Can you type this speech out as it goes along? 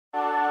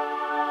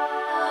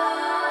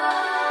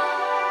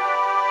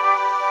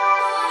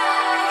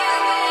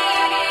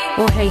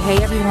Well, hey,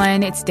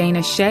 everyone. It's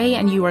Dana Shea,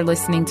 and you are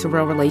listening to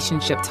Real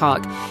Relationship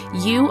Talk.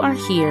 You are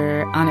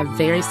here on a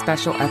very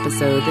special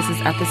episode. This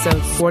is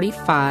episode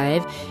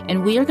 45,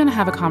 and we are going to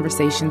have a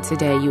conversation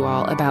today, you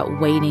all, about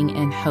waiting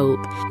and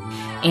hope.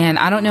 And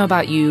I don't know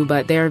about you,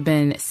 but there have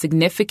been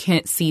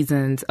significant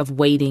seasons of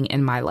waiting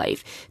in my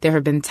life. There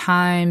have been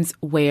times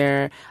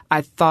where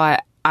I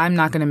thought I'm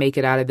not going to make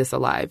it out of this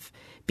alive,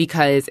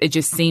 because it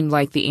just seemed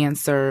like the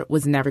answer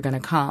was never going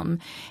to come.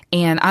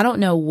 And I don't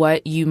know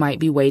what you might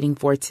be waiting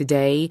for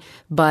today,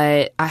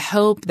 but I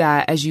hope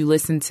that as you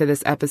listen to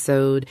this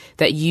episode,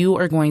 that you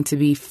are going to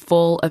be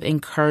full of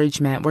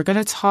encouragement. We're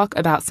going to talk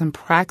about some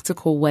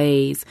practical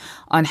ways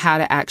on how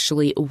to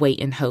actually wait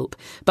in hope.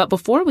 But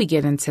before we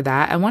get into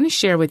that, I want to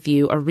share with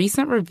you a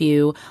recent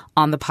review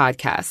on the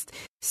podcast.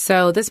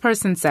 So this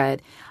person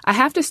said, I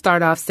have to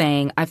start off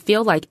saying I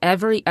feel like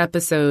every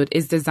episode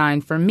is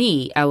designed for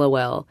me,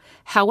 LOL.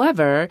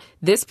 However,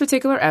 this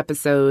particular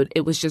episode,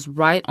 it was just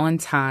right on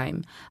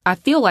time. I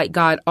feel like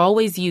God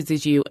always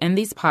uses you in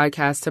these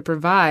podcasts to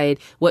provide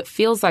what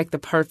feels like the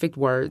perfect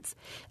words.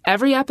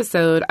 Every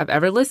episode I've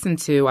ever listened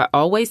to, I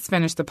always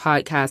finish the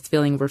podcast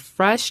feeling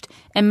refreshed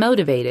and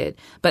motivated.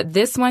 But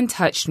this one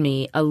touched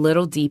me a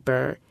little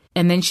deeper.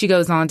 And then she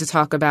goes on to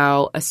talk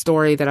about a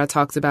story that I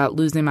talked about,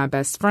 losing my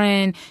best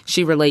friend.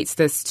 She relates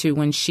this to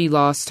when she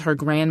lost her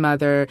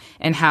grandmother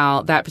and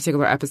how that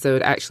particular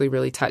episode actually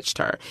really touched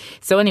her.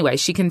 So anyway,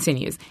 she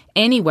continues.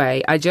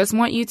 Anyway, I just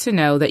want you to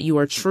know that you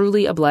are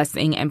truly a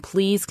blessing, and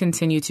please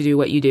continue to do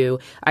what you do.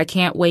 I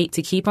can't wait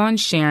to keep on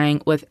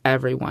sharing with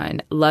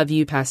everyone. Love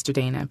you, Pastor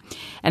Dana.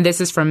 And this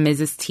is from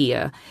Mrs.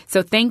 Tia.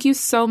 So thank you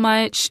so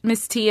much,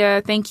 Miss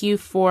Tia. Thank you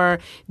for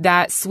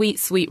that sweet,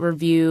 sweet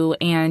review.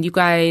 And you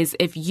guys,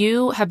 if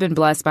you have been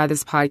blessed by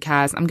this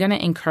podcast, I'm going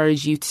to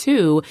encourage you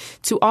to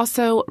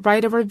also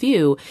write a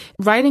review.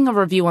 Writing a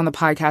review on the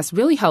podcast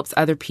really helps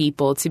other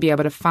people to be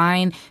able to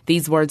find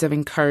these words of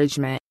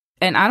encouragement.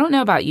 And I don't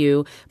know about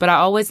you, but I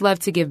always love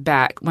to give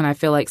back when I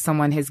feel like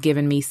someone has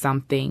given me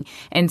something.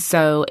 And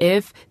so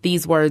if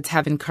these words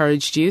have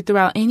encouraged you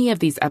throughout any of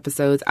these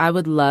episodes, I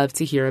would love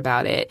to hear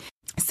about it.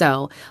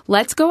 So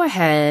let's go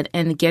ahead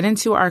and get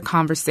into our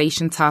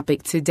conversation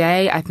topic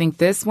today. I think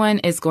this one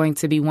is going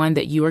to be one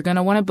that you are going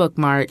to want to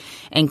bookmark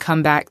and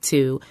come back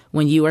to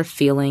when you are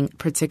feeling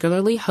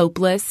particularly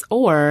hopeless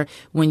or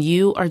when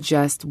you are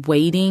just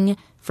waiting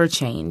for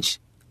change.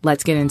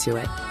 Let's get into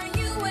it.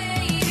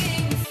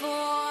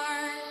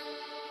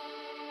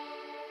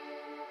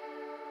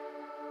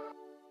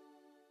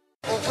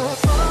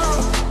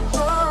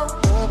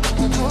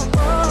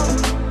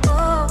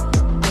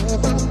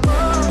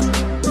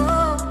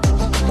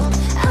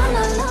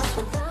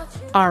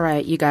 All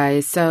right, you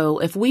guys. So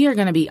if we are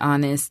going to be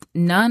honest,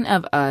 none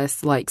of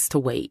us likes to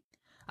wait.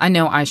 I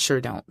know I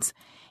sure don't.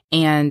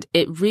 And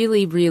it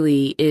really,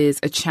 really is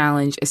a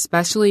challenge,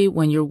 especially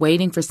when you're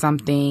waiting for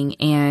something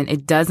and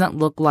it doesn't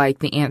look like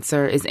the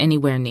answer is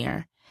anywhere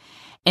near.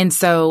 And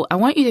so I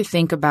want you to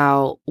think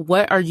about,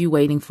 what are you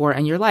waiting for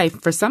in your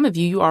life? For some of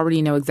you, you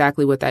already know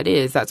exactly what that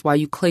is. That's why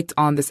you clicked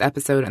on this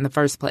episode in the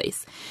first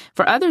place.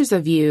 For others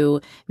of you,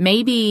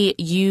 maybe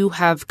you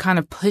have kind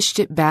of pushed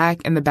it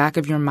back in the back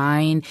of your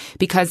mind,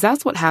 because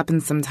that's what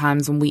happens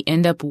sometimes when we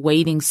end up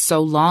waiting so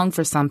long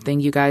for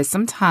something. You guys,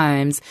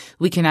 sometimes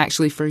we can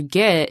actually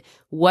forget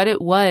what it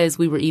was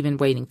we were even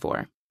waiting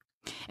for.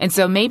 And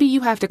so maybe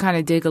you have to kind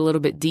of dig a little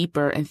bit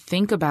deeper and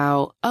think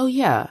about, oh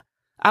yeah,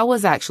 I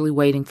was actually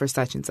waiting for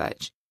such and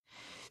such.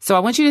 So I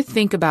want you to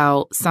think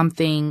about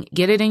something,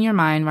 get it in your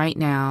mind right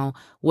now,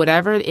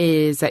 whatever it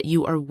is that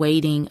you are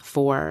waiting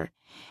for.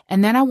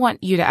 And then I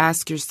want you to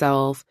ask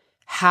yourself,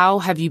 how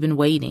have you been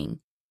waiting?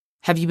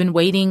 Have you been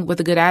waiting with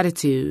a good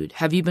attitude?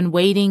 Have you been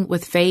waiting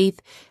with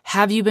faith?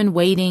 Have you been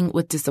waiting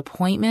with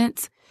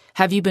disappointment?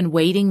 Have you been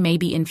waiting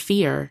maybe in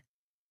fear?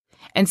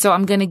 And so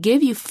I'm going to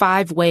give you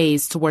 5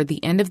 ways toward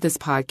the end of this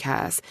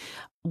podcast,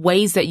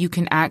 ways that you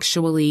can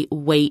actually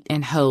wait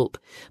and hope.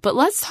 But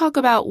let's talk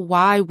about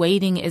why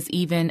waiting is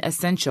even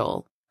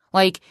essential.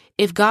 Like,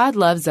 if God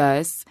loves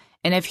us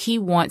and if he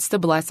wants to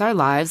bless our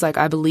lives, like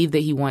I believe that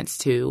he wants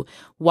to,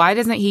 why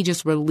doesn't he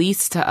just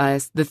release to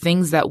us the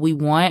things that we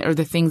want or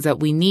the things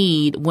that we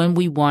need when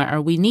we want or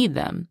we need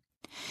them?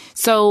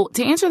 So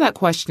to answer that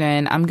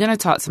question, I'm going to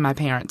talk to my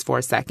parents for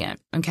a second,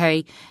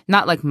 okay?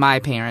 Not like my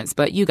parents,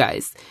 but you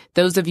guys,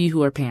 those of you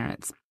who are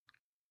parents.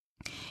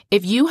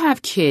 If you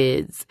have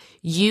kids,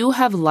 you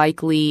have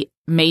likely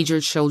made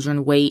your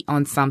children wait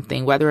on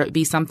something, whether it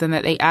be something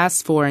that they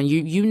asked for and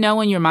you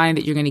know in your mind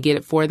that you're going to get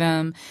it for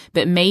them,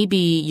 but maybe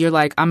you're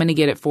like, I'm going to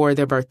get it for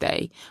their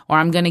birthday, or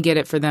I'm going to get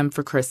it for them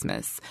for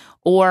Christmas,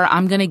 or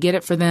I'm going to get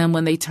it for them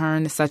when they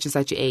turn such and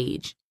such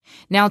age.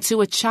 Now,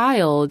 to a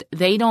child,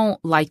 they don't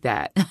like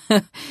that.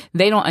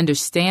 They don't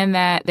understand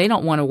that. They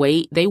don't want to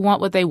wait. They want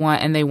what they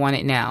want and they want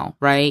it now,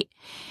 right?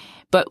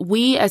 But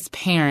we as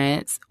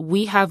parents,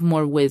 we have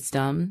more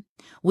wisdom.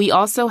 We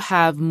also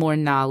have more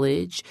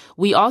knowledge.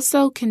 We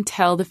also can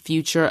tell the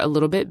future a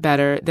little bit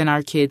better than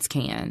our kids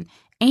can.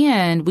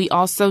 And we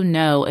also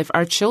know if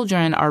our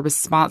children are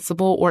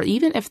responsible or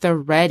even if they're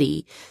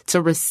ready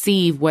to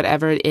receive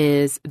whatever it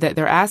is that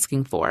they're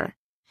asking for.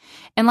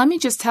 And let me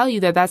just tell you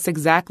that that's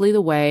exactly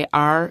the way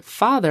our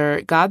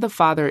Father, God the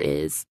Father,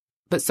 is,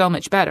 but so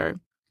much better.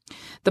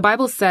 The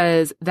Bible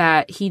says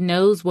that He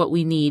knows what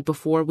we need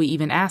before we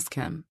even ask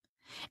Him.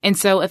 And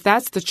so if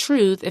that's the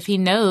truth, if He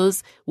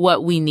knows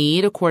what we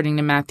need, according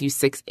to Matthew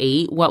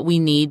 6:8, what we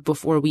need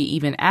before we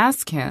even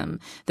ask Him,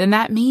 then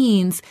that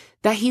means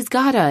that He's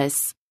got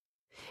us.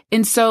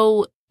 And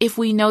so if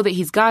we know that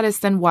He's got us,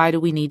 then why do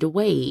we need to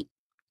wait?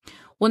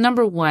 Well,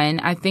 number one,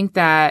 I think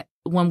that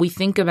when we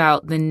think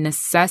about the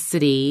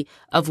necessity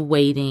of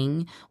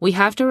waiting, we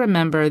have to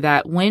remember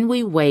that when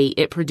we wait,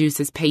 it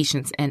produces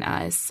patience in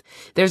us.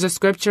 There's a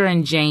scripture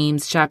in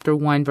James chapter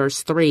 1,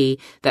 verse 3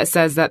 that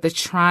says that the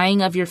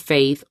trying of your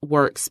faith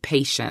works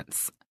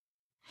patience.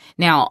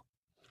 Now,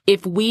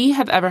 if we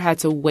have ever had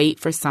to wait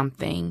for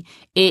something,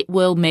 it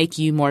will make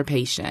you more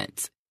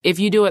patient if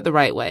you do it the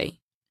right way.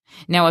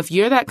 Now, if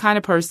you're that kind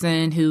of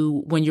person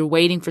who, when you're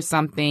waiting for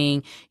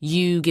something,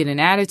 you get an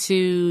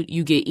attitude,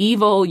 you get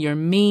evil, you're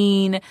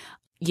mean,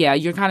 yeah,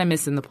 you're kind of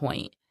missing the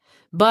point.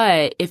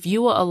 But if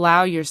you will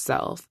allow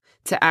yourself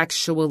to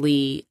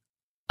actually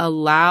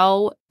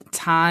allow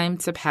time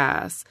to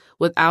pass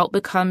without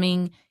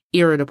becoming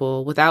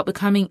irritable, without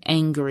becoming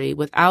angry,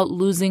 without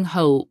losing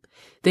hope,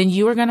 then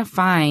you are going to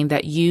find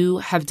that you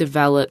have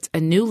developed a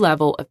new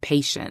level of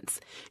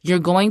patience. You're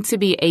going to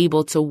be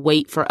able to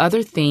wait for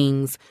other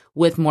things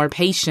with more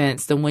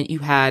patience than what you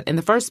had in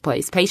the first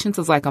place. Patience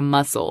is like a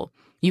muscle.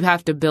 You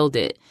have to build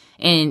it.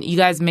 And you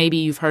guys, maybe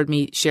you've heard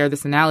me share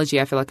this analogy.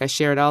 I feel like I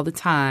share it all the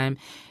time,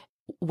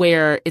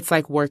 where it's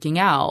like working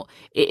out.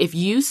 If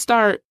you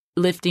start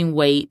lifting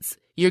weights,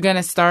 you're going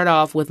to start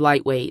off with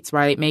light weights,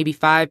 right? Maybe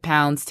 5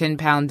 pounds,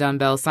 10-pound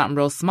dumbbells, something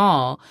real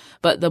small.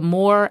 But the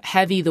more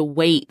heavy the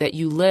weight that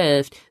you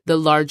lift, the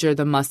larger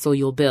the muscle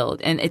you'll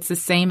build. And it's the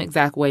same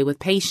exact way with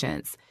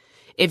patience.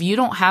 If you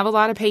don't have a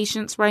lot of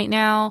patience right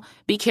now,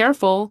 be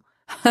careful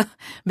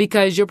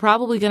because you're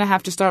probably going to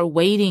have to start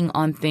waiting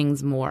on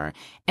things more.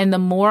 And the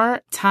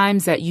more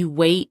times that you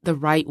wait the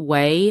right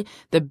way,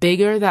 the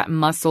bigger that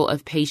muscle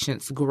of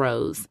patience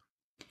grows.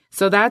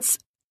 So that's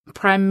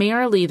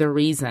primarily the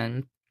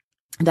reason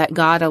that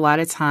God a lot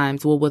of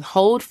times will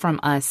withhold from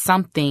us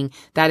something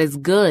that is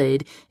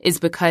good, is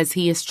because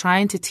He is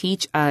trying to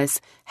teach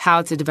us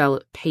how to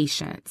develop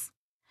patience.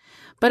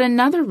 But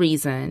another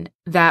reason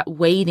that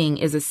waiting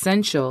is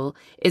essential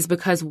is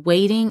because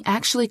waiting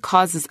actually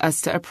causes us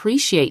to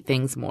appreciate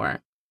things more.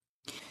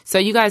 So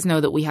you guys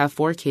know that we have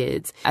 4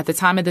 kids. At the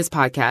time of this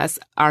podcast,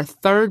 our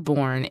third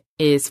born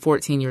is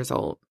 14 years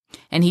old.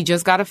 And he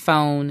just got a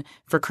phone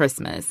for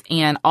Christmas,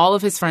 and all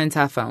of his friends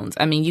have phones.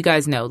 I mean, you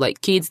guys know,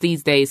 like, kids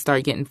these days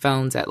start getting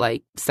phones at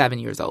like 7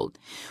 years old.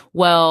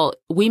 Well,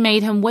 we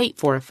made him wait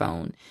for a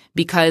phone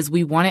because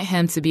we wanted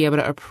him to be able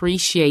to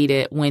appreciate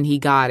it when he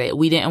got it.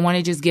 We didn't want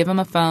to just give him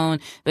a phone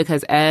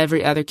because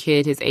every other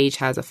kid his age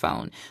has a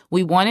phone.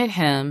 We wanted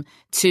him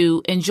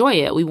to enjoy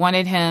it. We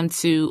wanted him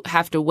to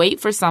have to wait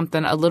for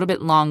something a little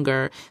bit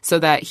longer so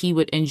that he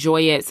would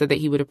enjoy it, so that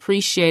he would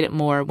appreciate it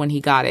more when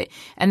he got it.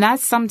 And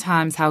that's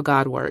sometimes how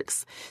God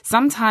works.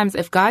 Sometimes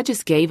if God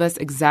just gave us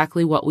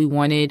exactly what we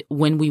wanted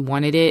when we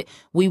wanted it,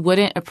 we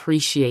wouldn't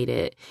appreciate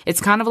it.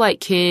 It's kind of like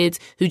kids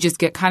who just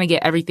get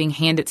everything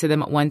handed to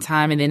them at one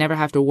time and they never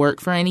have to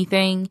work for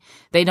anything.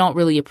 They don't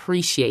really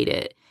appreciate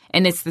it.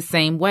 And it's the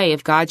same way.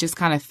 If God just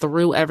kind of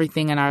threw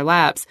everything in our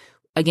laps,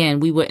 again,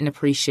 we wouldn't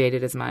appreciate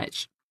it as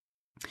much.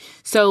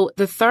 So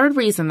the third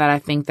reason that I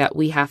think that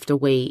we have to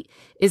wait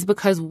is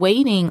because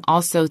waiting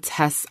also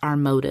tests our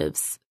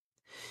motives.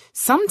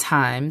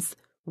 Sometimes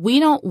we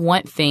don't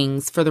want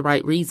things for the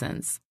right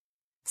reasons.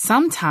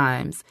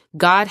 Sometimes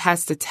God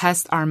has to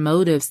test our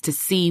motives to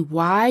see,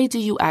 why do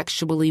you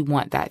actually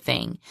want that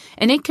thing?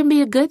 And it can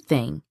be a good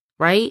thing,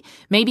 right?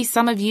 Maybe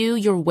some of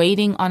you're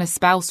waiting on a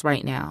spouse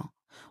right now.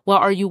 Well,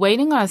 are you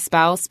waiting on a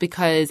spouse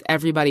because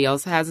everybody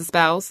else has a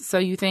spouse, so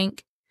you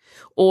think?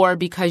 Or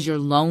because you're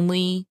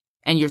lonely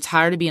and you're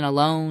tired of being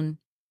alone?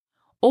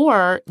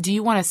 Or do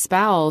you want a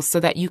spouse so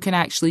that you can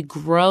actually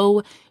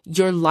grow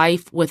your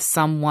life with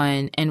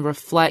someone and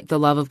reflect the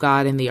love of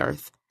God in the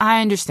earth?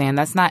 I understand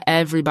that's not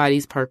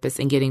everybody's purpose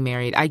in getting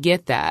married. I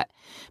get that.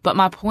 But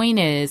my point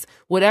is,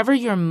 whatever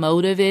your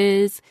motive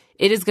is,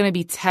 it is going to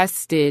be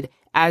tested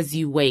as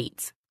you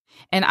wait.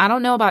 And I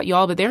don't know about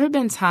y'all, but there have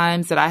been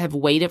times that I have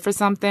waited for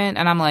something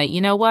and I'm like,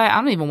 you know what? I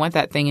don't even want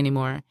that thing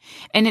anymore.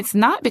 And it's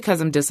not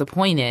because I'm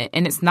disappointed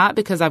and it's not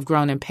because I've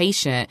grown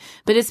impatient,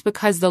 but it's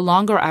because the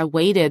longer I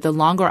waited, the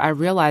longer I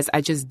realized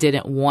I just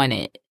didn't want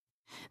it.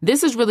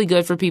 This is really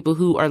good for people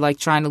who are like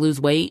trying to lose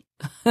weight.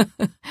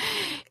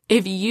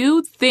 If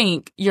you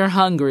think you're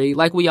hungry,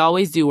 like we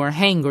always do, or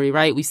hangry,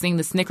 right? We sing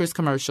the Snickers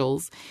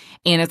commercials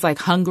and it's like,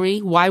 hungry,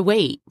 why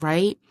wait,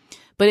 right?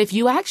 But if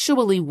you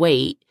actually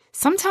wait,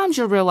 sometimes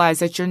you'll realize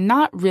that you're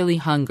not really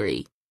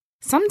hungry.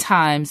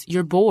 Sometimes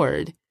you're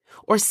bored,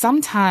 or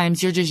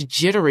sometimes you're just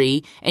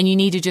jittery and you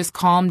need to just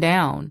calm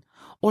down.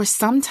 Or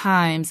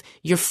sometimes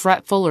you're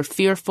fretful or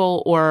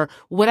fearful or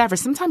whatever.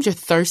 Sometimes you're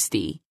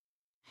thirsty.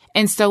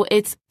 And so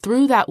it's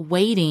through that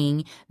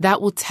waiting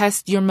that will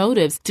test your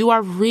motives. Do I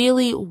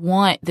really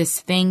want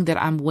this thing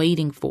that I'm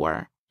waiting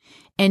for?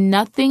 And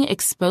nothing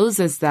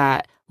exposes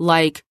that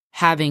like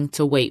having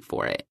to wait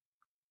for it.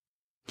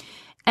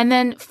 And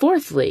then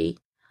fourthly,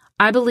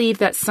 I believe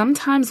that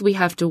sometimes we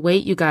have to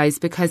wait, you guys,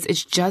 because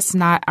it's just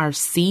not our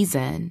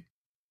season.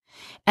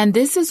 And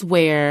this is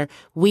where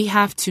we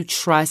have to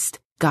trust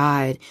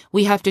God.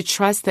 We have to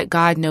trust that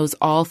God knows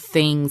all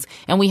things,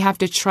 and we have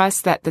to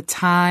trust that the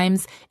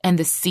times and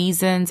the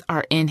seasons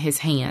are in His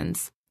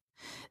hands.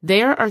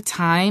 There are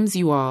times,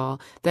 you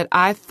all, that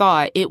I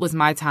thought it was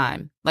my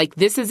time. Like,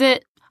 this is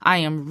it. I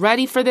am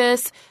ready for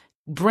this.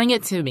 Bring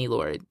it to me,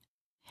 Lord.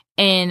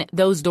 And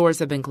those doors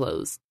have been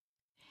closed.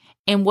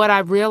 And what I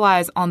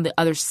realized on the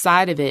other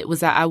side of it was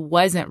that I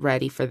wasn't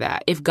ready for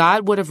that. If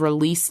God would have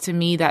released to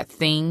me that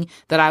thing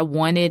that I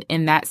wanted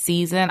in that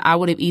season, I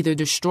would have either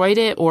destroyed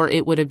it or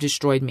it would have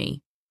destroyed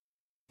me.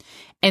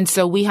 And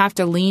so we have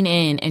to lean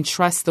in and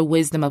trust the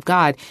wisdom of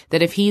God,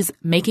 that if He's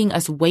making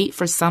us wait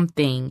for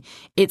something,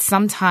 it's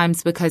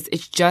sometimes because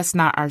it's just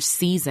not our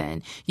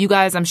season. You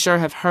guys, I'm sure,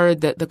 have heard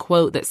the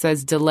quote that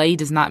says, delay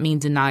does not mean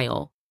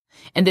denial.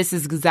 And this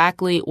is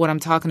exactly what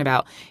I'm talking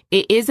about.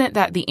 It isn't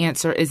that the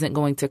answer isn't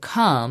going to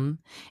come.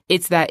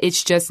 It's that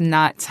it's just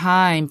not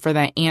time for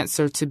that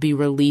answer to be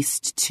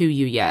released to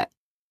you yet.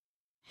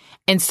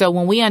 And so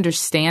when we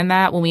understand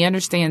that, when we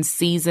understand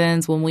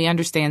seasons, when we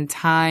understand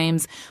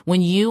times,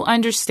 when you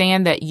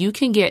understand that you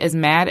can get as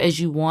mad as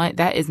you want,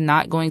 that is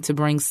not going to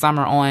bring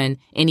summer on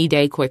any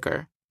day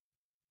quicker.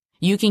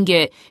 You can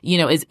get,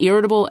 as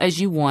irritable as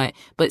you want,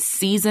 but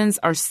seasons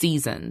are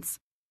seasons.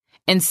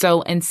 And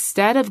so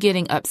instead of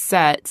getting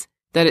upset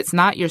that it's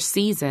not your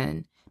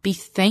season, be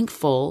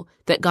thankful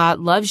that God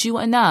loves you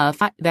enough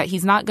that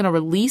He's not going to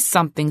release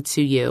something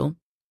to you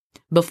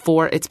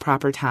before its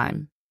proper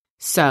time.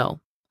 So,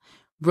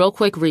 real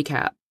quick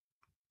recap.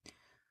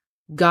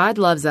 God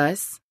loves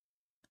us.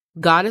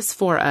 God is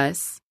for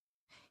us.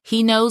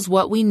 He knows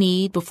what we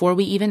need before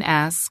we even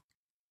ask.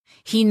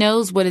 He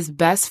knows what is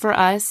best for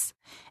us,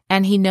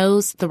 and He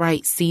knows the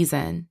right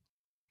season.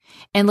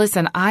 And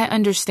listen, I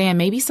understand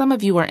maybe some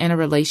of you are in a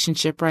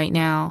relationship right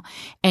now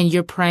and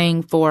you're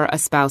praying for a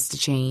spouse to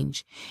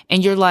change.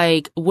 And you're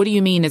like, what do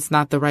you mean it's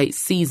not the right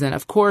season?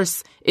 Of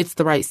course, it's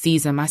the right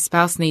season. My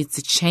spouse needs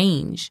to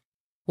change.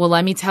 Well,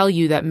 let me tell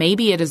you that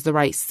maybe it is the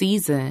right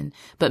season,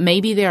 but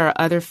maybe there are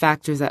other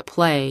factors at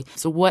play.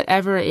 So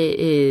whatever it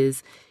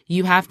is,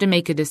 you have to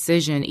make a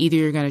decision. Either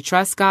you're going to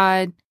trust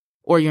God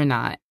or you're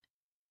not.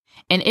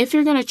 And if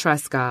you're going to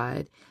trust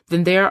God,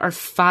 then there are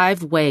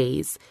 5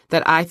 ways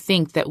that I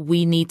think that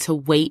we need to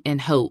wait and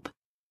hope.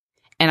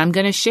 And I'm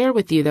going to share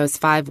with you those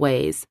 5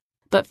 ways.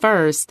 But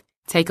first,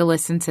 take a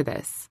listen to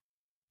this.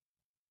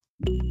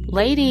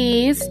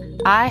 Ladies,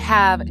 I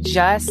have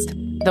just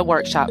the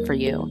workshop for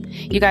you.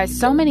 You guys,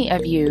 so many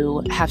of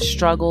you have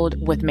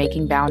struggled with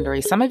making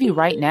boundaries. Some of you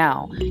right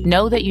now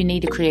know that you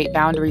need to create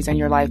boundaries in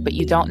your life, but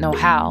you don't know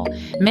how.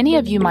 Many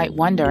of you might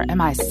wonder,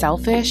 am I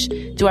selfish?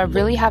 Do I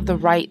really have the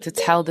right to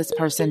tell this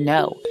person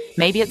no?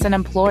 Maybe it's an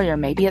employer,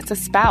 maybe it's a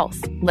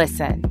spouse.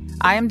 Listen,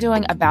 I am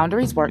doing a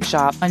boundaries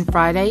workshop on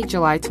Friday,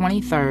 July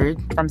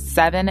 23rd from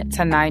 7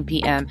 to 9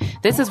 p.m.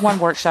 This is one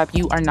workshop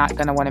you are not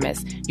going to want to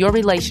miss. Your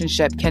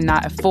relationship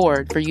cannot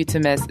afford for you to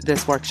miss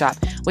this workshop.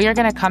 We are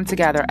going to come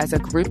together as a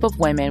group of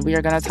women. We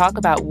are going to talk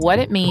about what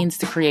it means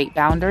to create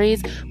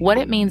boundaries, what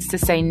it means to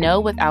say no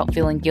without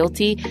feeling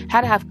guilty, how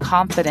to have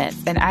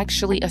confidence in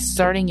actually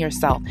asserting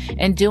yourself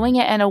and doing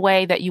it in a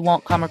way that you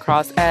won't come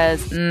across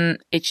as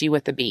itchy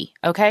with a B,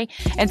 okay?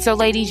 And so,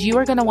 ladies, you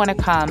are going to want to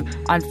come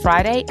on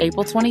Friday,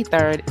 April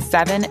 23rd,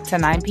 7 to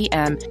 9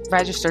 p.m.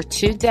 Register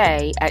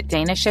today at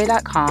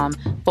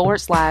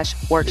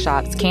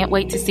danashay.com/workshops. Can't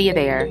wait to see you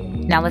there.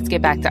 Now let's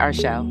get back to our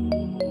show.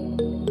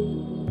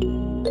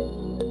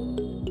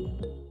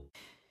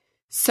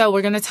 So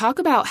we're going to talk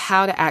about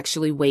how to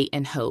actually wait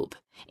and hope.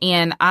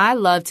 And I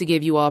love to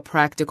give you all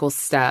practical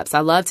steps.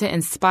 I love to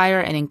inspire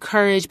and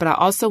encourage, but I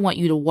also want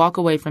you to walk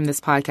away from this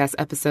podcast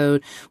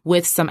episode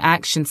with some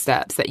action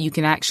steps that you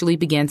can actually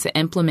begin to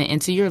implement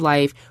into your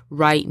life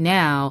right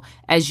now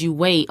as you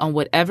wait on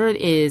whatever it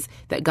is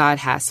that God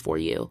has for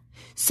you.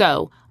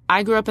 So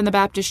I grew up in the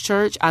Baptist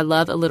church. I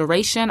love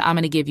alliteration. I'm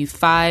going to give you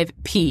 5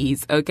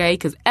 P's, okay?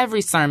 Because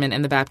every sermon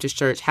in the Baptist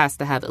church has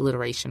to have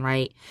alliteration,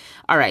 right?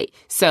 All right.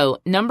 So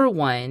number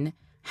 1,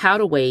 how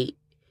to wait.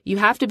 You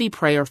have to be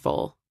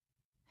prayerful.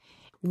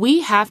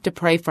 We have to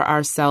pray for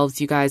ourselves,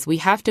 you guys. We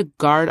have to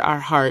guard our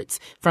hearts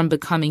from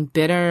becoming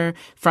bitter,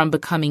 from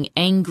becoming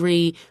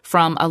angry,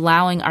 from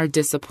allowing our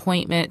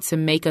disappointment to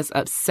make us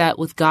upset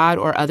with God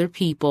or other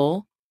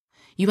people.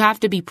 You have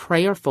to be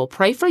prayerful.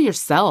 Pray for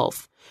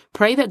yourself.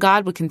 Pray that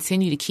God would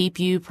continue to keep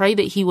you. Pray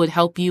that He would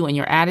help you in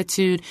your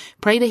attitude.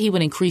 Pray that He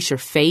would increase your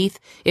faith.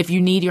 If you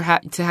need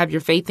to have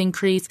your faith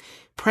increase,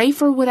 pray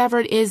for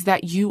whatever it is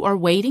that you are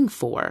waiting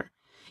for.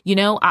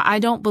 I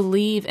don't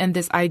believe in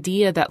this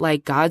idea that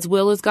like God's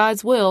will is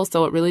God's will,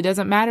 so it really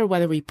doesn't matter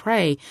whether we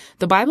pray.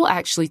 The Bible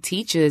actually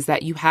teaches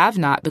that you have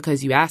not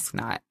because you ask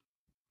not.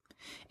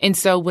 And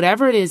so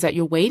whatever it is that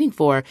you're waiting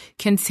for,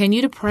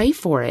 continue to pray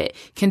for it.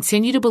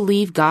 Continue to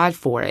believe God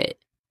for it,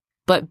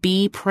 but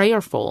be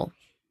prayerful.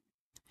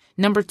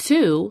 Number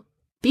 2,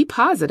 be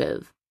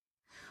positive.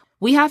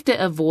 We have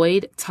to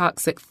avoid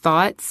toxic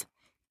thoughts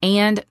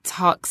and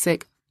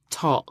toxic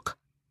talk.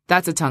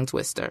 That's a tongue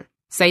twister.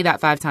 Say that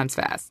 5 times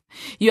fast.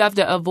 You have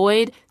to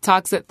avoid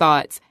toxic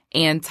thoughts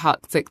and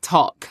toxic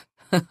talk.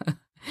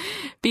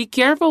 Be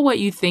careful what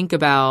you think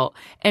about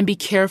and be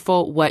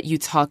careful what you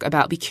talk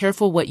about. Be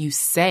careful what you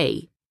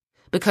say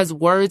because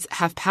words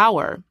have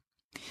power.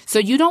 So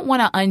you don't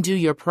want to undo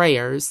your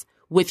prayers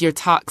with your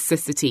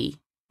toxicity.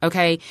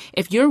 Okay?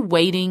 If you're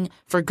waiting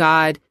for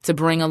God to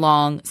bring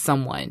along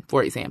someone,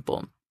 for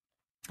example,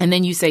 and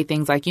then you say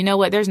things like, you know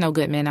what, there's no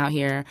good men out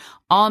here.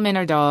 All men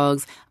are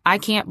dogs. I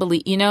can't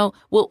believe,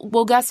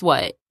 well, guess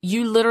what?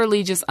 You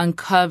literally just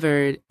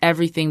uncovered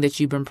everything that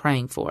you've been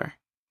praying for.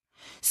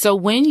 So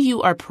when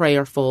you are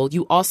prayerful,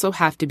 you also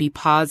have to be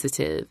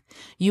positive.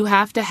 You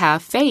have to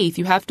have faith.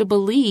 You have to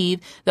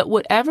believe that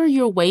whatever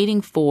you're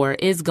waiting for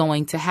is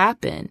going to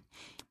happen.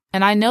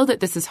 And I know that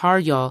this is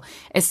hard, y'all,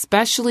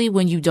 especially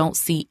when you don't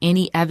see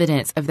any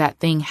evidence of that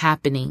thing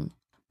happening.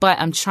 But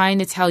I'm trying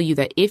to tell you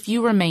that if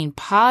you remain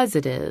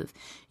positive,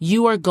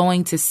 you are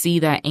going to see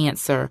that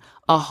answer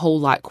a whole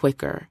lot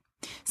quicker.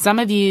 Some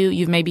of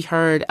you've maybe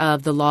heard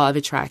of the law of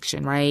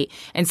attraction, right?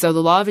 And so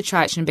the law of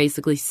attraction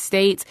basically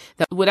states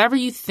that whatever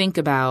you think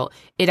about,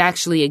 it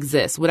actually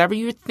exists. Whatever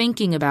you're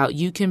thinking about,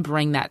 you can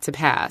bring that to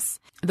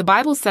pass. The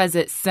Bible says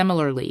it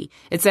similarly.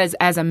 It says,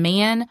 as a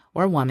man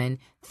or woman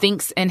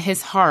thinks in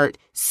his heart,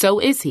 so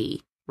is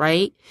he.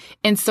 Right?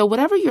 And so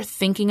whatever you're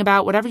thinking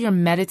about, whatever you're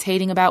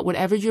meditating about,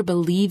 whatever you're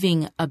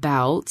believing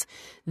about,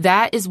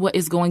 that is what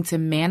is going to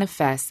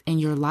manifest in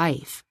your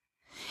life.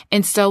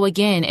 And so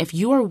again, if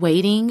you are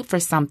waiting for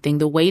something,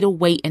 the way to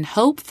wait and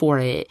hope for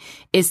it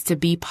is to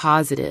be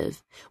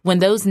positive. When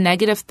those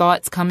negative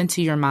thoughts come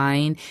into your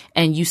mind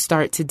and you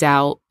start to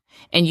doubt,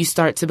 and you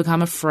start to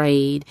become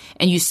afraid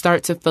and you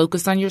start to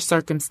focus on your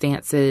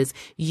circumstances,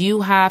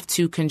 you have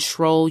to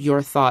control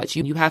your thoughts.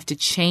 You have to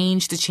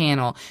change the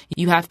channel.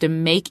 You have to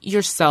make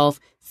yourself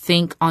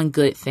think on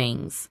good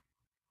things.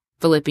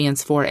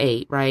 Philippians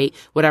 4:8, right?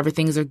 Whatever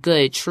things are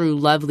good, true,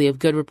 lovely, of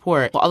good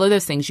report. All of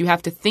those things, you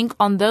have to think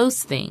on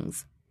those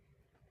things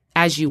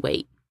as you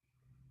wait.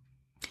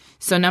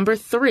 So number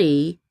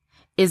 3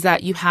 is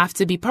that you have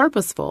to be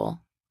purposeful.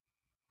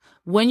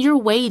 When you're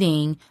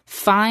waiting,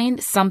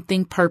 find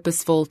something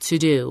purposeful to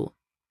do.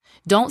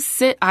 Don't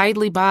sit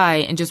idly by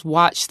and just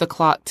watch the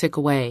clock tick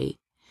away.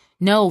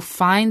 No,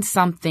 find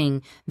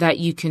something that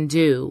you can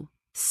do.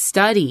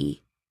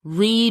 Study,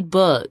 read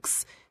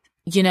books,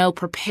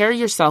 prepare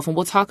yourself. And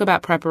we'll talk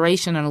about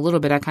preparation in a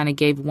little bit. I kind of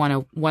gave one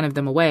of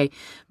them away,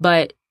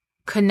 but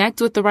connect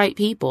with the right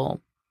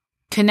people.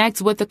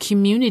 Connect with a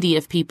community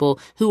of people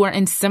who are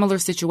in similar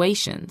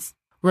situations.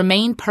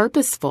 Remain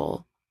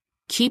purposeful.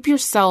 Keep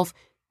yourself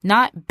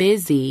not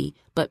busy,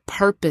 but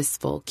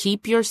purposeful.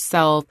 Keep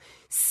yourself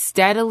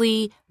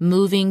steadily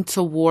moving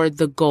toward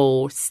the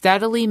goal,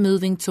 steadily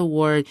moving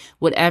toward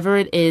whatever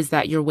it is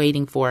that you're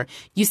waiting for.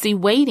 You see,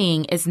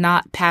 waiting is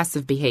not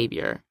passive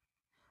behavior.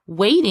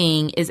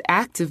 Waiting is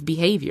active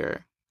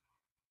behavior.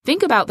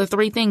 Think about the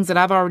 3 things that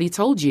I've already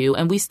told you,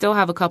 and we still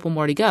have a couple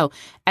more to go.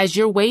 As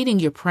you're waiting,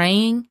 you're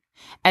praying.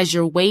 As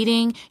you're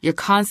waiting, you're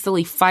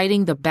constantly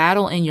fighting the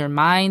battle in your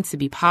mind to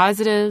be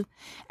positive.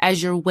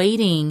 As you're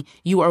waiting,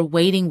 you are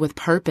waiting with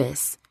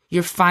purpose.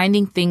 You're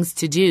finding things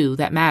to do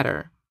that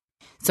matter.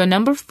 So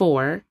number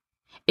 4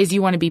 is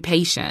you want to be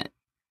patient.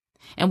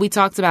 And we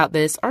talked about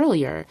this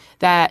earlier,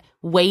 that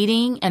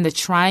waiting and the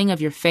trying of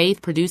your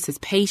faith produces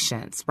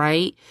patience,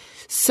 right?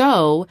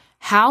 So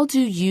how do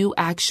you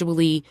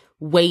actually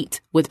wait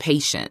with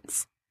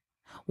patience?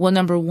 Well,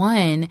 number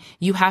 1,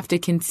 you have to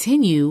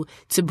continue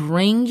to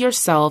bring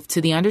yourself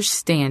to the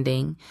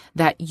understanding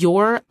that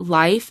your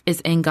life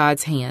is in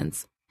God's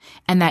hands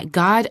and that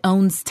God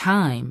owns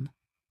time.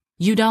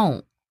 You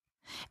don't.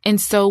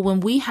 And so when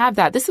we have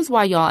that, this is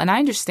why, y'all, and I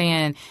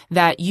understand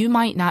that you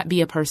might not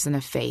be a person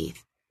of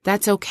faith.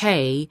 That's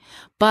okay.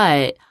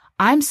 But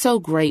I'm so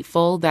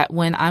grateful that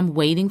when I'm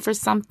waiting for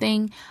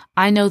something,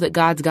 I know that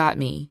God's got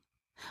me.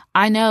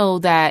 I know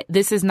that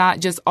this is not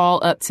just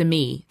all up to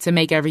me to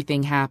make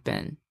everything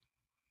happen.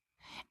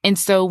 And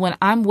so when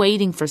I'm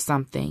waiting for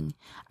something,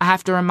 I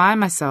have to remind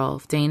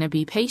myself, Dana,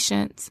 be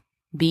patient.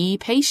 Be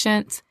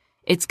patient.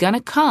 It's going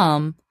to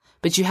come,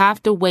 but you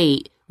have to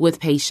wait with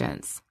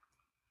patience.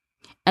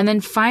 And then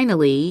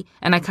finally,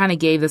 and I kind of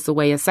gave this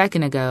away a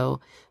second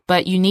ago,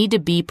 but you need to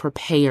be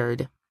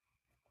prepared.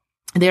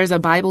 There's a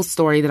Bible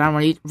story that I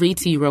want to read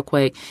to you real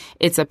quick.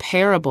 It's a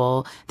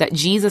parable that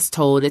Jesus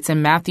told. It's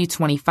in Matthew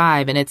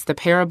 25, and it's the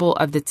parable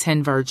of the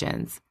 10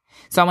 virgins.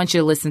 So I want you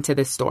to listen to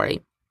this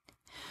story.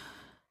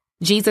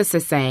 Jesus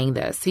is saying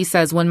this. He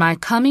says, when my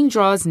coming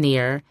draws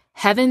near,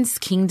 Heaven's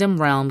kingdom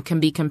realm can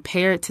be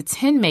compared to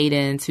 10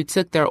 maidens who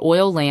took their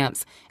oil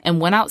lamps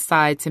and went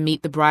outside to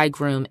meet the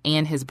bridegroom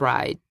and his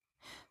bride.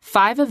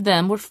 5 of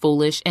them were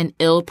foolish and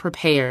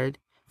ill-prepared,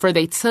 for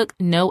they took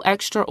no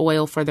extra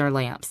oil for their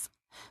lamps.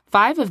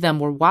 5 of them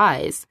were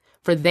wise,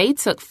 for they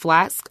took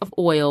flasks of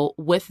oil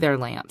with their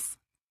lamps.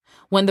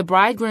 When the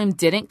bridegroom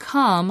didn't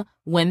come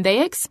when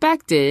they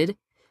expected,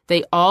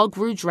 they all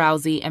grew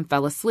drowsy and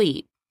fell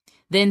asleep.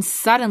 Then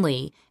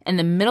suddenly, in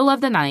the middle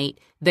of the night,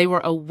 they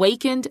were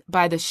awakened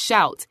by the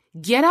shout,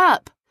 "Get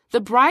up!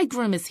 The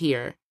bridegroom is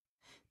here!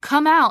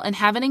 Come out and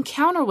have an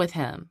encounter with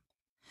him."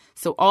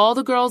 So all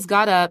the girls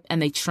got up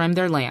and they trimmed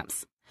their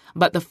lamps.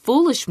 But the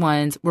foolish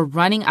ones were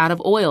running out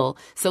of oil.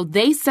 So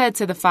they said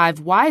to the 5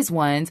 wise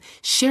ones,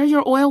 "Share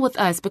your oil with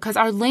us because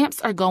our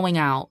lamps are going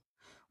out."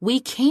 "We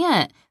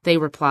can't," they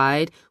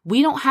replied.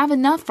 "We don't have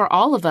enough for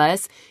all of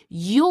us.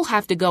 You'll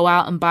have to go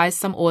out and buy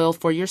some oil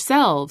for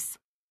yourselves."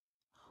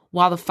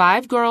 While the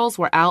 5 girls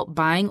were out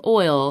buying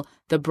oil,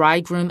 the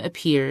bridegroom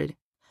appeared.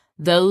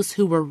 Those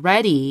who were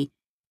ready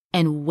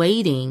and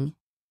waiting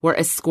were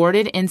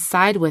escorted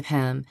inside with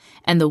him,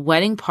 and the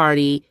wedding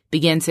party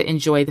began to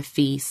enjoy the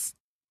feast.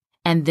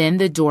 And then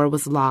the door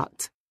was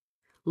locked.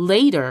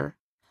 Later,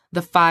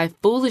 the 5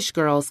 foolish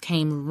girls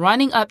came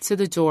running up to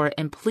the door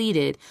and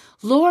pleaded,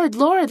 "Lord,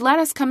 Lord, let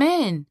us come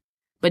in."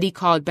 But he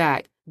called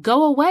back,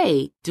 "Go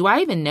away. Do I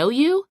even know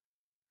you?"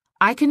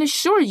 "I can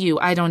assure you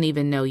I don't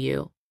even know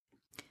you."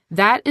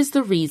 That is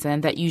the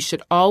reason that you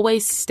should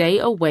always stay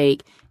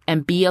awake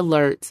and be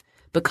alert,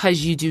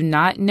 because you do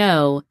not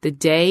know the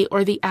day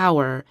or the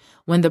hour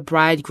when the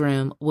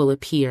bridegroom will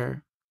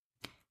appear.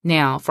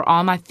 Now, for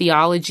all my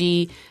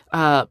theology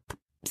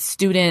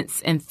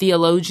students and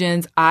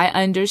theologians, I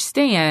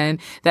understand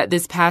that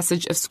this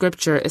passage of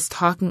scripture is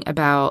talking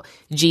about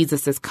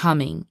Jesus'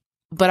 coming.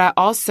 But I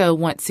also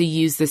want to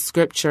use this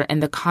scripture in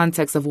the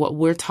context of what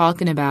we're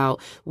talking about,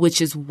 which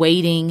is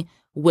waiting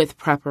with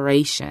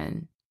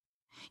preparation.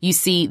 You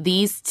see,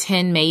 these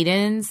 10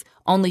 maidens,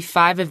 only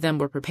 5 of them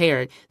were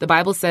prepared. The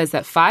Bible says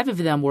that 5 of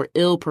them were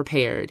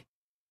ill-prepared.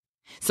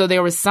 So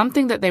there was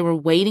something that they were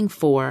waiting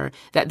for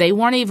that they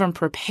weren't even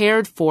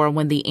prepared for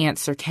when the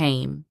answer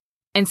came.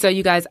 And so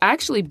you guys, I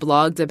actually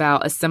blogged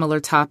about a similar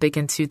topic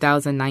in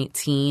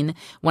 2019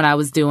 when I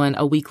was doing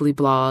a weekly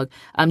blog.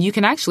 You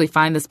can actually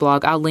find this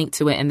blog. I'll link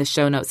to it in the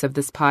show notes of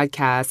this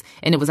podcast.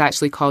 And it was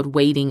actually called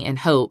Waiting in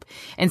Hope.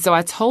 And so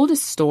I told a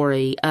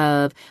story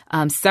of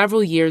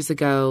several years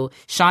ago,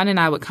 Sean and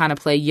I would kind of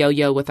play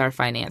yo-yo with our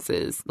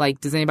finances. Like,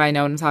 does anybody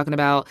know what I'm talking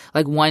about?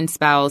 Like one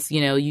spouse,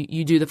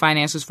 you do the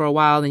finances for a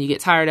while, then you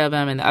get tired of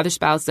them. And the other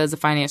spouse does the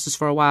finances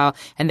for a while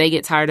and they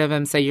get tired of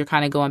them. So you're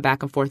kind of going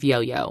back and forth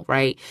yo-yo,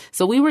 right?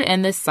 So we were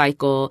in this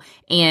cycle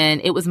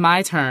and it was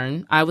my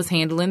turn. I was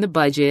handling the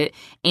budget.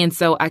 And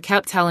so I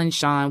kept telling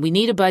Sean, we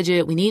need a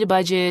budget. We need a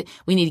budget.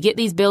 We need to get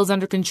these bills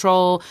under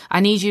control. I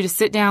need you to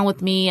sit down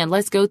with me and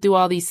let's go through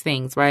all these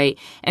things, right?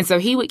 And so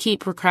he would keep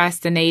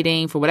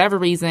procrastinating for whatever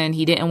reason.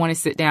 He didn't want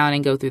to sit down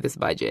and go through this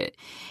budget.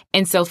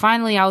 And so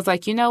finally I was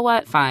like, you know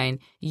what? Fine.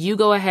 You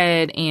go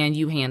ahead and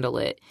you handle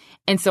it.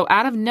 And so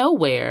out of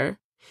nowhere,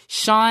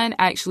 Sean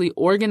actually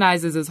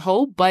organizes his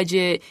whole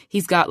budget.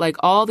 He's got like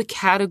all the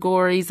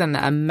categories and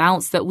the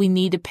amounts that we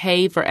need to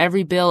pay for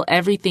every bill,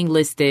 everything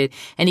listed.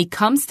 And he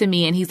comes to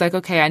me and he's like,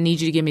 okay, I need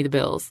you to give me the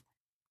bills.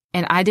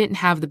 And I didn't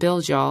have the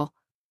bills, y'all.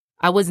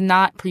 I was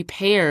not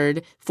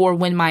prepared for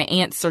when my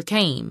answer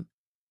came.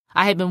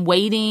 I had been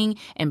waiting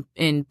and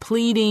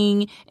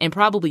pleading and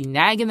probably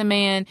nagging the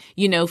man,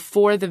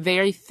 for the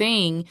very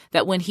thing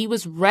that when he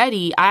was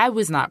ready, I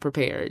was not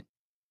prepared.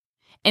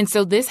 And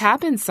so this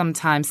happens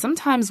sometimes.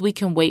 Sometimes we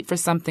can wait for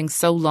something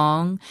so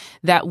long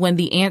that when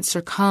the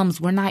answer comes,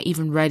 we're not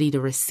even ready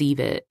to receive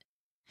it.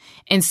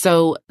 And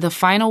so the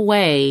final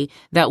way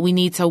that we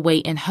need to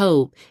wait and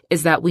hope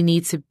is that we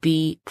need to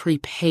be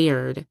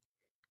prepared.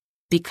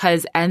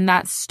 Because in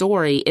that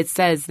story, it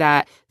says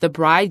that the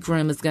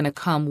bridegroom is going to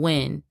come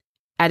when?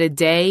 At a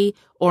day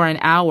or an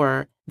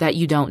hour that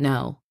you don't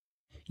know.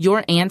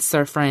 Your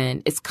answer,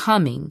 friend, is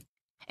coming.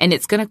 And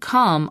it's going to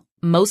come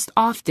most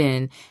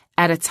often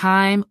at a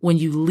time when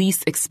you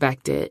least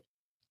expect it.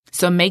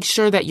 So make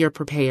sure that you're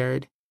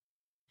prepared.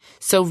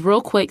 So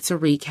real quick to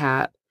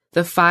recap,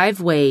 the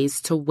 5 ways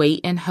to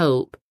wait and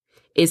hope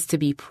is to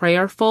be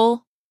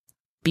prayerful,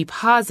 be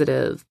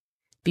positive,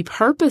 be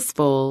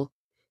purposeful,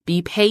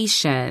 be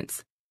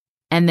patient,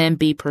 and then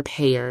be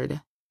prepared.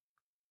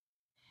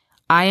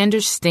 I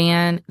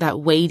understand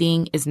that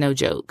waiting is no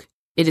joke.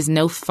 It is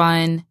no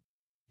fun,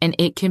 and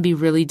it can be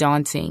really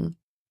daunting.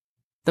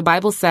 The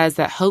Bible says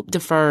that hope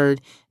deferred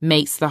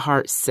makes the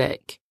heart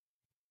sick.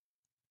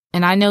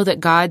 And I know that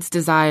God's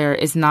desire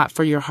is not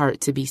for your heart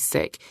to be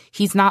sick.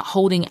 He's not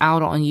holding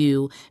out on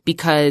you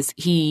because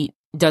he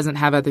doesn't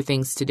have other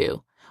things to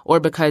do or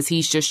because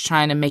he's just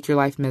trying to make your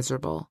life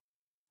miserable.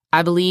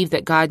 I believe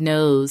that God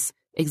knows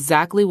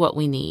exactly what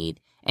we need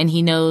and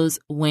he knows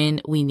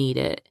when we need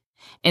it.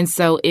 And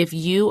so if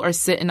you are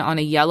sitting on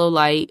a yellow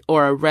light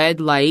or a red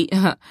light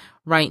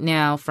right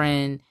now,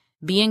 friend,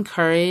 be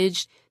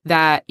encouraged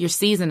that your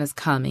season is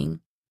coming.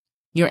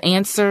 Your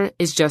answer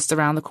is just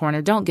around the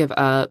corner. Don't give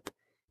up.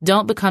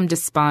 Don't become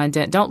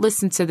despondent. Don't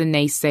listen to the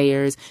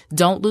naysayers.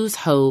 Don't lose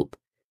hope.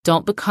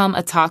 Don't become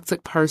a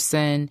toxic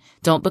person.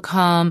 Don't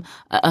become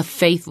a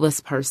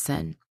faithless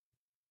person.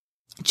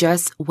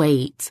 Just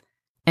wait,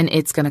 and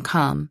it's going to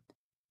come.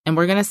 And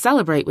we're going to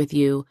celebrate with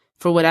you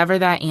for whatever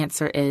that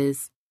answer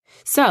is.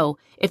 So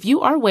if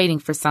you are waiting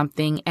for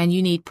something and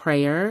you need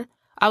prayer,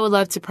 I would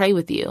love to pray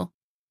with you.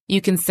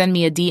 You can send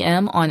me a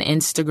DM on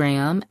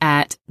Instagram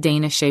at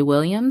Dana Shay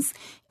Williams,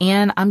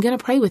 and I'm going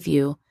to pray with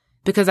you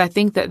because I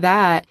think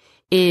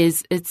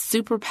it's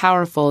super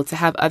powerful to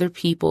have other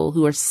people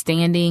who are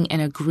standing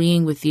and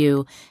agreeing with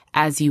you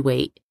as you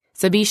wait.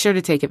 So be sure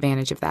to take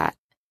advantage of that.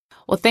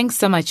 Well, thanks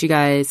so much, you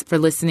guys, for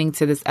listening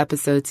to this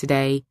episode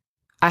today.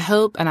 I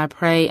hope and I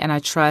pray and I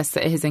trust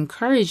that it has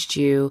encouraged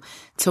you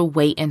to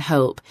wait and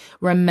hope.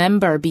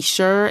 Remember, be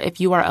sure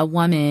if you are a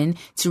woman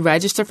to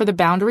register for the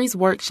Boundaries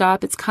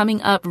Workshop. It's coming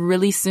up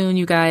really soon,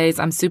 you guys.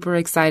 I'm super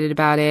excited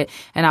about it,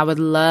 and I would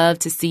love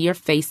to see your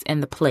face in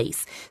the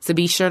place. So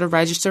be sure to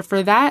register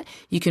for that.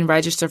 You can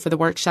register for the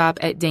workshop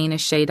at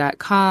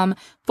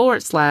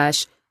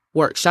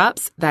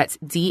danashay.com/workshops. That's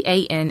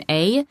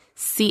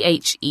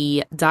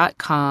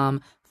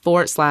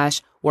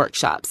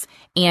DANACHE.com/workshops.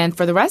 And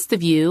for the rest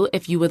of you,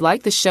 if you would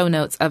like the show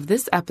notes of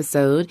this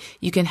episode,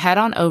 you can head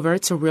on over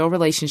to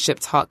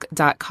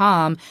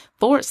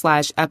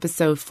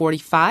realrelationshiptalk.com/episode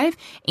 45.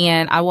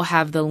 And I will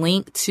have the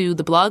link to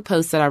the blog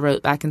post that I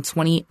wrote back in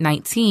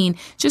 2019,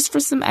 just for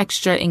some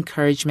extra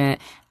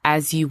encouragement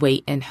as you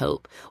wait and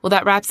hope. Well,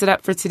 that wraps it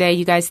up for today,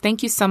 you guys.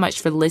 Thank you so much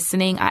for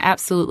listening. I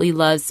absolutely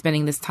love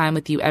spending this time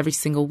with you every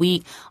single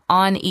week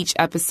on each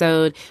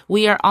episode.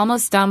 We are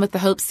almost done with the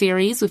Hope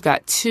series. We've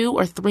got 2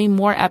 or 3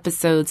 more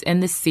episodes in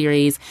this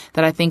series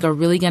that I think are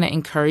really going to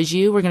encourage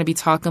you. We're going to be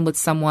talking with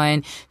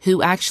someone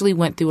who actually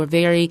went through a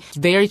very,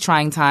 very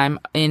trying time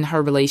in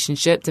her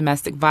relationship,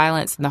 domestic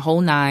violence, and the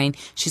whole 9.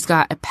 She's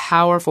got a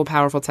powerful,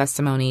 powerful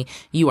testimony.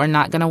 You are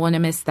not going to want to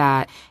miss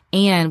that.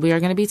 And we are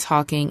going to be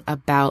talking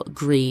about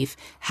grief,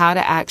 how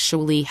to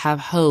actually have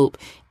hope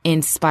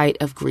in spite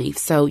of grief.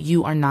 So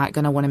you are not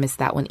going to want to miss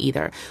that one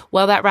either.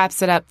 Well, that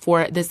wraps it up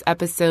for this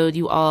episode.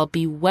 You all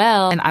be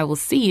well, and I will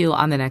see you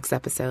on the next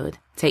episode.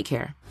 Take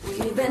care.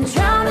 We've been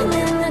drowning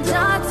in the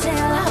dark till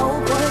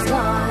hope was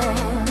gone.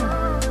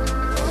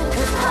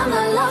 'Cause I'm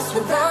not lost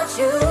without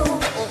you.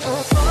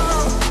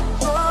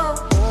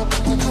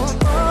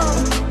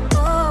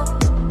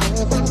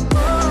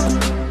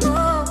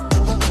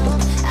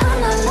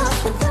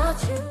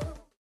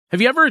 Have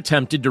you ever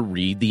attempted to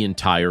read the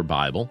entire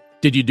Bible?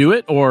 Did you do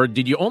it, or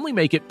did you only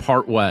make it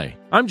part way?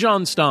 I'm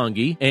John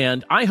Stange,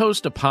 and I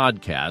host a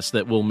podcast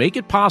that will make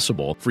it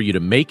possible for you to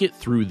make it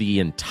through the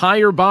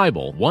entire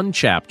Bible, one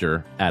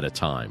chapter at a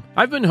time.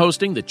 I've been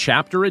hosting the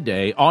Chapter a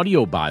Day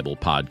audio Bible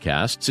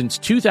podcast since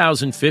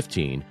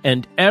 2015,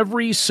 and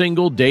every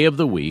single day of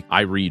the week,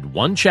 I read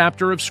one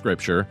chapter of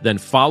Scripture, then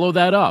follow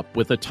that up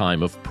with a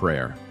time of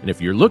prayer. And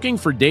if you're looking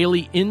for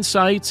daily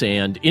insights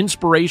and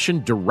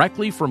inspiration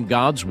directly from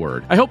God's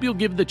Word, I hope you'll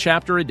give the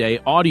Chapter a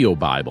Day audio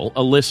Bible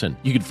a listen.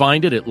 You can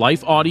find it at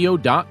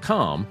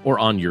lifeaudio.com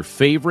or on your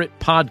favorite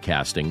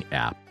podcasting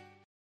app.